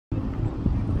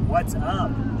What's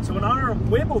up? So in honor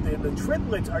of Wimbledon, the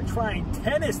triplets are trying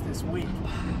tennis this week.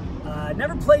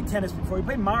 Never played tennis before. We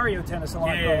played Mario tennis a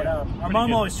lot growing up. Our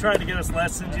mom always tried to get us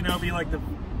lessons, you know, be like the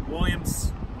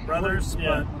Williams brothers,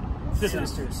 but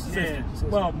sisters. Yeah.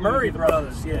 Well, Murray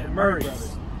brothers. Yeah, Murray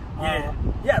brothers.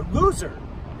 Yeah, loser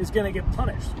is going to get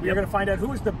punished. We're going to find out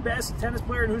who is the best tennis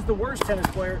player and who's the worst tennis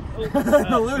player.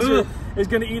 The loser is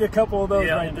going to eat a couple of those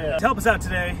right there. To help us out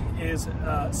today is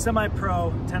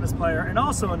semi-pro tennis player and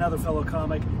also another fellow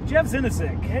comic, Jeff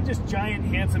Zinisic. And just giant,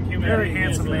 handsome human. Very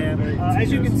handsome man.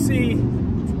 As you can see,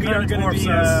 we are going to be,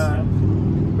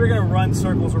 we're going to run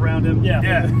circles around him.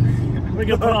 Yeah. We're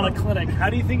going to put on a clinic.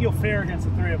 How do you think you'll fare against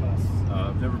the three of us?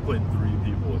 I've never played 3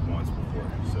 people at once before.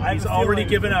 So He's already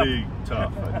given up. Be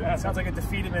tough, I think. Sounds like a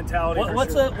defeated mentality.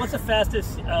 What's the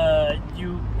fastest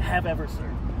you have ever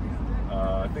served?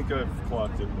 I think I've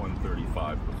clocked at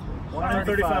 135 before.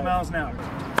 135 miles an hour.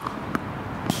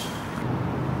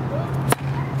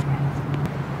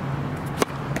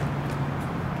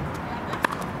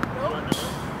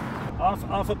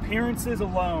 Off appearances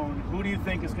alone, who do you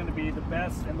think is going to be the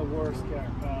best and the worst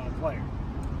player?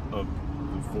 Of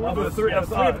the 4 Of of the us? three,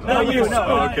 No, you. No.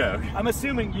 Oh, okay. I'm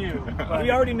assuming you.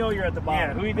 We already know you're at the bottom.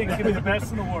 Yeah, who do you think is going to be the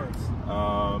best and the worst?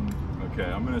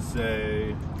 Okay, I'm going to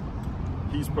say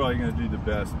he's probably going to do the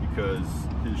best because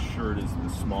his shirt is the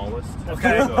smallest.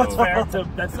 Okay, so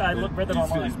that's fair. I read that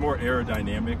online. He's more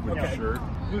aerodynamic with his shirt.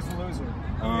 Who's the loser?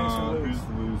 Who's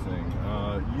losing?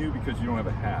 You, because you don't have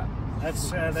a hat.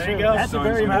 That's there you go. That's Sun's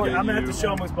very gonna important. get I'm gonna you. have to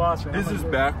show him his boss. Man. His is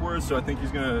backwards, so I think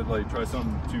he's gonna like try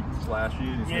something too flashy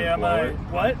and he's Yeah, gonna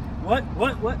blow it. What? Yeah,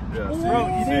 Bro, see, you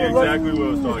didn't see even look- exactly what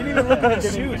I was talking You didn't even about. look at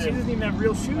his shoes. He doesn't even have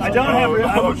real shoes. I don't have real.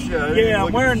 Oh shit! I didn't Yeah, look I'm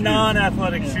at wearing the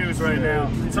non-athletic shoes right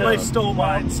now. Somebody stole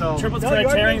mine, so Triplets No, try you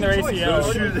already tearing made their your choice. ACL.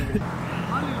 Those shoes-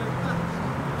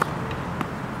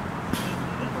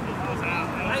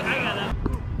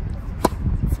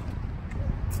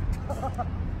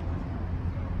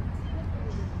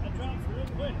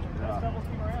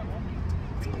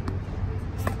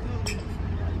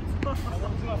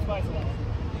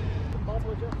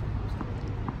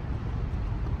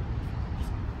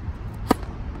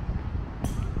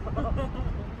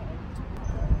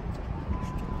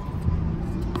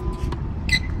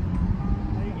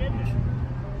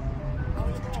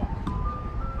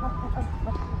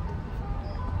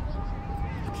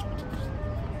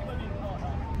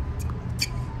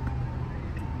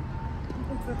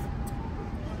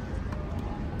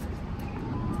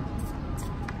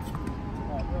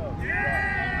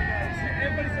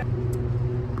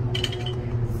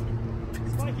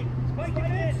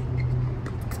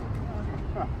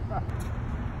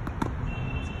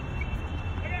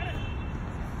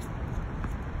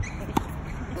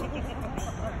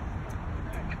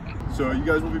 So you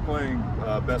guys will be playing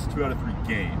best 2 out of 3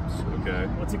 games, okay?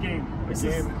 What's a game?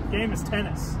 Game is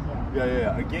tennis.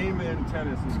 Yeah. A game in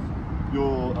tennis is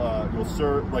you'll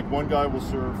serve, like one guy will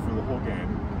serve for the whole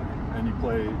game, and you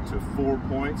play to 4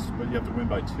 points, but you have to win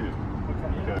by 2.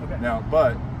 Okay. Now,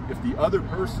 but if the other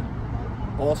person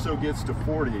also gets to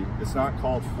 40, it's not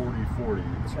called 40-40.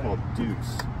 It's called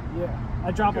deuce. Yeah,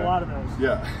 I drop a lot of those.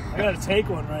 Yeah. I gotta take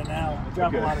one right now. I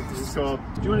drop a lot of these. It's called,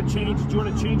 Do you want to change? Do you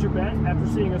want to change your bet after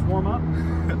seeing us warm up?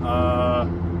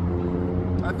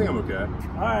 I think I'm okay.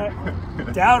 All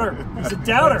right. Doubter. He's a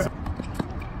doubter.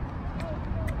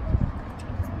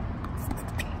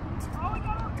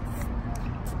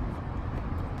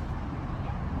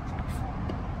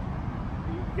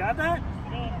 You got that?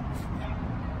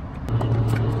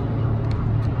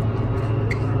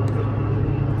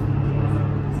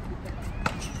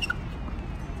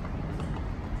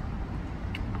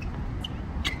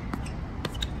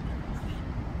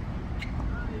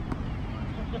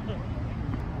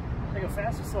 Take a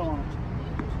fast or slow on it?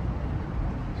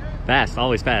 Fast,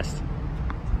 always fast.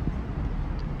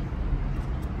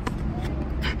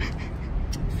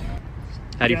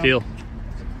 How do you feel?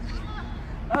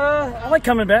 I like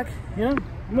coming back. You know,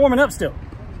 I'm warming up still.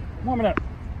 I'm warming up.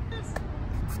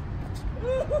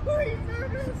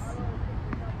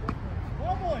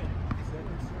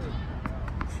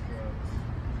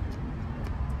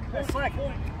 Slack.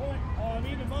 Point. Oh, I'm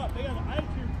eating him up. They got an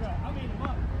attitude trap. I'm eating him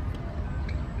up.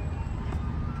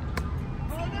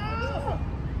 Oh, no!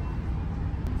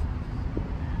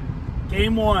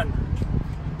 Game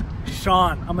 1.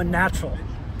 Sean. I'm a natural.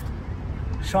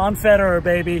 Sean Federer,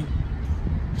 baby.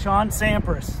 Sean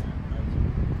Sampras.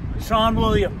 Sean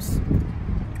Williams.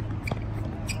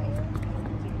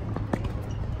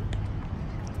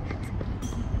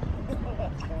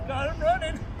 Got him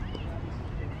running.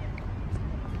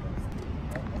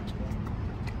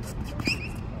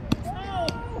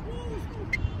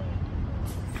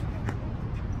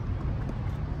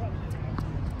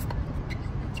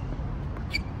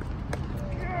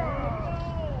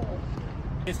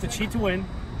 is to cheat to win.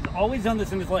 He's always done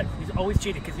this in his life. He's always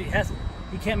cheated because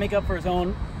he can't make up for his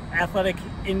own athletic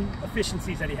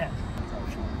inefficiencies that he has.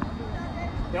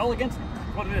 They're all against him.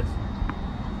 That's what it is.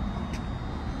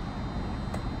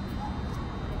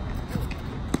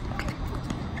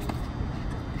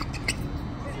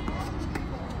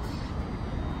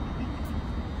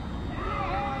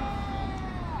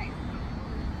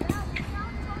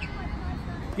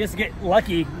 He has to get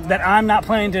lucky that I'm not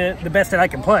playing to the best that I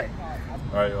can play.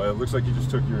 All right, well, it looks like you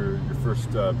just took your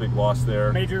first big loss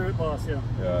there. Major loss, yeah.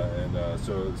 Yeah, and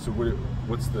so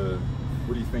what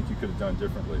do you think you could have done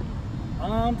differently?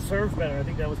 Serve better. I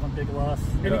think that was one big loss.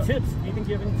 Any Yeah. tips? Do you think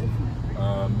you have any tips for me?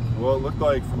 Well, it looked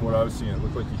like, from what I was seeing, it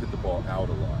looked like you hit the ball out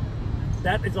a lot.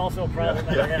 That is also a problem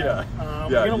that I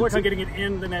have. We're going to work on getting it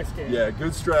in the next game. Yeah,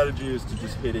 good strategy is to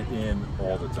just hit it in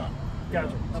all the time.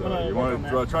 Gotcha. So you want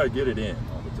to try to get it in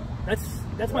all the time.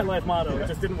 That's my life motto. It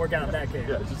just didn't work out in that game.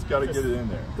 Yeah, just got to get it in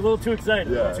there. A little too excited, a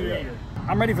little too yeah. eager.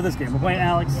 I'm ready for this game. We're playing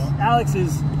Alex. Alex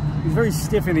he's very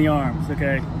stiff in the arms,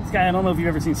 okay? This guy, I don't know if you've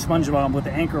ever seen SpongeBob with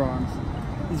the anchor arms.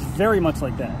 He's very much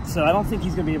like that. So I don't think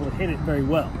he's going to be able to hit it very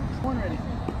well. One ready.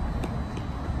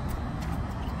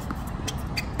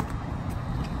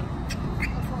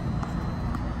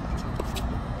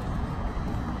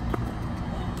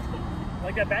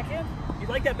 Like that backhand? You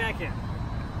like that backhand?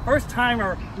 First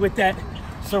timer with that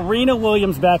Serena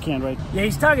Williams backhand, right? Yeah,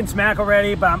 he's talking smack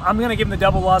already, but I'm going to give him the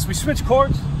double loss. We switched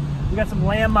courts. We got some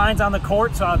landmines on the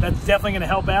court, so that's definitely going to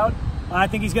help out. I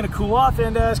think he's going to cool off,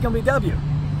 and it's going to be a W.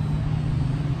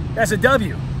 That's a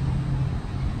W.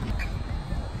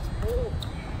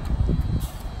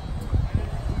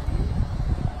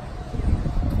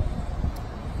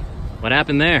 What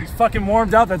happened there? He's fucking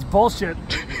warmed up. That's bullshit.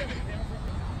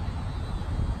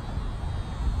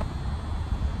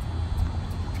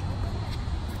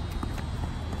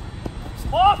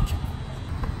 Fuck!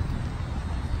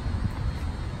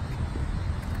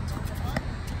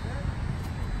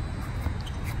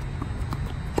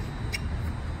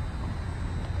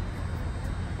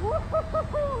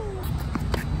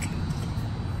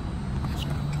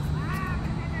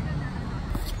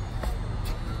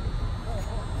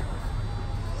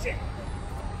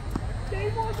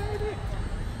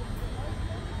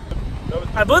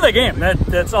 I blew that game.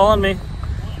 That's all on me.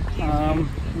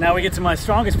 Now we get to my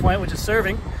strongest point, which is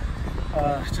serving.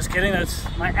 Just kidding. That's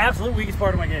my absolute weakest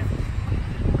part of my game.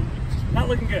 Not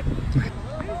looking good. Look at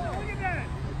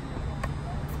that.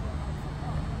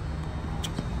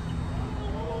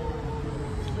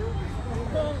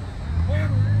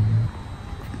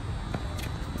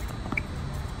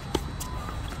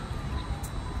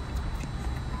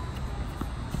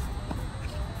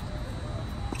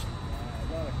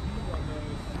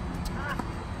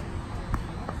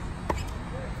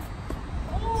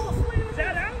 Is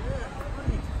that out?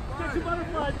 Catching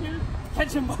butterflies, dude.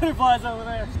 Catching butterflies over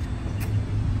there.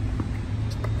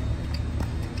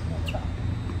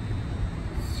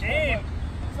 Shame.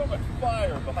 So much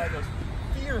fire behind those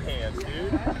fear hands,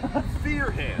 dude.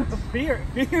 Fear hands. Fear.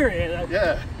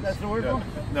 Yeah. That's the word for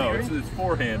it? No, it's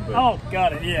forehand, but Oh,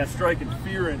 got it. Yeah. striking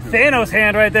fear into it. Thanos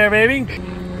hand right there, baby.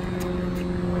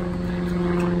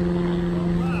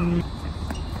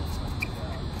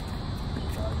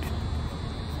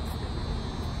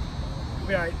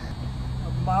 Be all right. A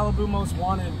Malibu Most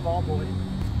Wanted ball boy.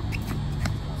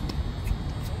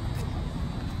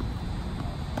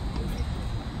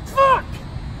 Fuck!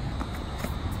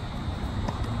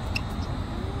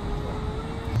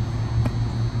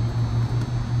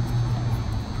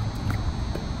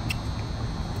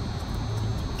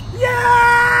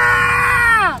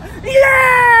 Yeah!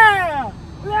 Yeah!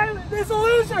 That's a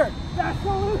loser! That's a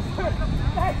loser!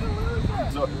 That's a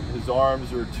loser! So his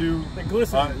arms are too. They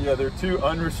glisten. Yeah, they're too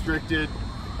unrestricted.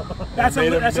 That's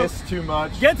Made him that's miss too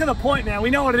much. Get to the point, man. We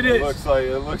know what it is.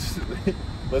 It looks.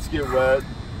 Let's get wet.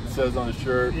 It says on his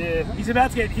shirt. Yeah, he's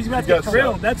about to get He's drilled. got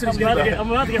That's what I'm he's about, about to get,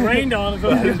 I'm about to get rained on. Is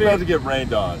what it's He's gonna about be. to get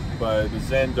rained on by the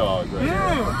Zen dog right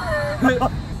here.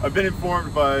 I've been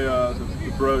informed by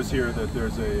the bros here that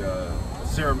there's a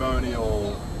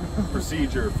ceremonial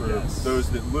procedure for those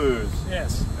that lose.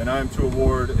 Yes. And I'm to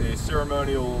award a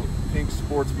ceremonial pink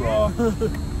sports bra to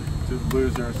the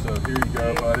loser. So here you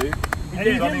go, buddy. I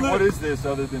mean, what is this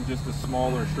other than just a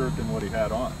smaller shirt than what he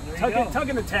had on? Tuck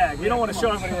in the tag. We don't want to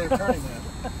show him any returning that.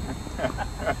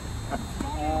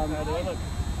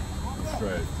 That's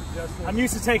right. I'm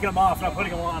used to taking them off, not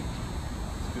putting them on.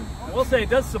 I will say it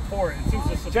does support. It seems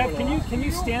to support. Jeff, a lot. can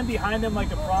you stand behind them like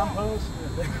the prom pose?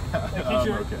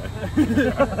 Okay.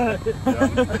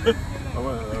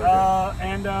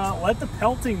 And let the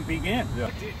pelting begin.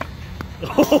 Yeah.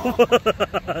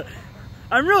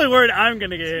 I'm really worried I'm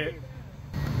gonna get hit.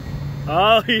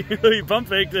 Oh, he pump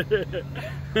faked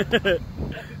it.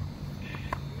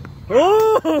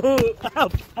 Oh!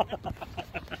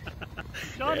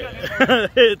 Sean got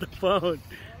hit. Hit the phone.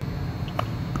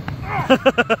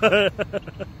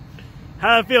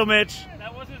 How'd it feel, Mitch?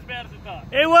 That wasn't as bad as I thought.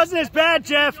 It wasn't as bad,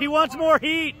 Jeff. He wants more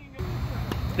heat.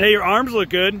 Hey, your arms look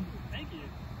good. Thank you.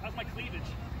 How's my cleavage?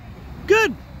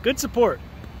 Good. Good support.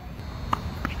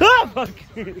 Ah, fuck.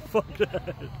 Fuck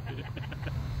that.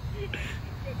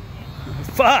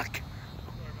 Fuck.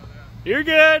 You're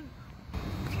good.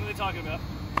 What are they talking about?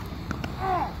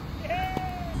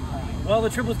 Well, the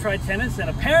Triplets Tried Tennis, and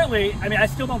apparently, I mean, I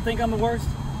still don't think I'm the worst.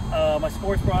 My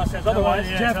sports bra says otherwise.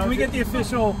 Yeah, Jeff, can we get the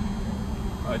official?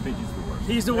 I think he's the worst.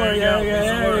 He's the worst. Yeah,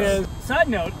 there he is. Side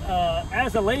note,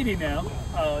 as a lady now,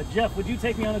 Jeff, would you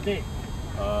take me on a date?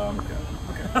 Okay.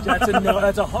 That's a no.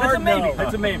 That's a hard That's a maybe. no.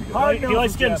 That's a maybe. Hard He no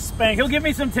likes from getting Jeff. spanked. He'll give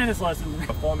me some tennis lessons.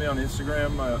 Follow me on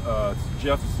Instagram. It's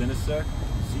Jeff Zinisek.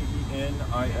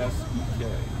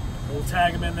 Zenisek. We'll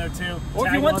tag him in there too. Or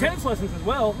if Tag you want on tennis lessons as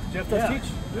well, Jeff does teach.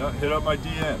 Yeah, hit up my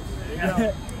DMs.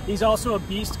 it. He's also a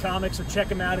beast comic, so check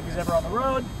him out if he's ever on the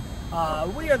road.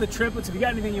 We are the Triplets. If you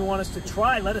got anything you want us to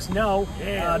try, let us know.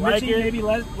 Yeah, Mitchie, it. maybe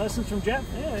lessons from Jeff.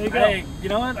 Yeah, there you go. Hey, you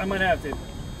know what? I might have to.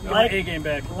 Get my A game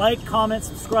back. Like, comment,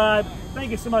 subscribe.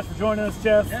 Thank you so much for joining us,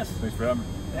 Jeff. Yes. Thanks for having me.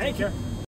 Thank you.